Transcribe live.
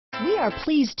We are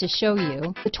pleased to show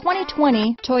you the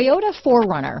 2020 Toyota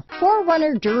 4Runner.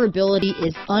 4Runner durability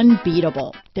is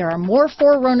unbeatable. There are more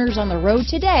 4Runners on the road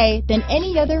today than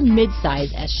any other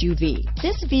midsize SUV.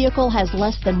 This vehicle has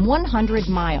less than 100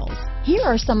 miles. Here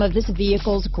are some of this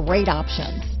vehicle's great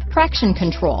options: traction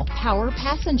control, power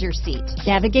passenger seat,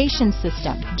 navigation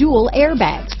system, dual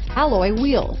airbags, alloy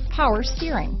wheels, power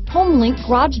steering, HomeLink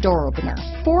garage door opener,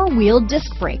 four-wheel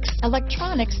disc brakes,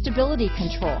 electronic stability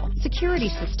control, security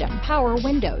system, power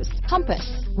windows, compass,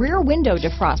 rear window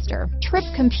defroster, trip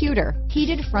computer,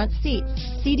 heated front seats,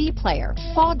 CD player,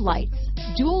 fog lights,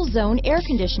 dual zone air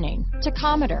conditioning,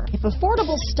 tachometer. If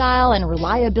affordable style and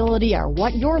reliability are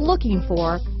what you're looking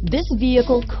for, this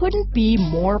vehicle couldn't be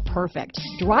more perfect.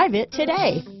 Drive it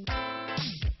today.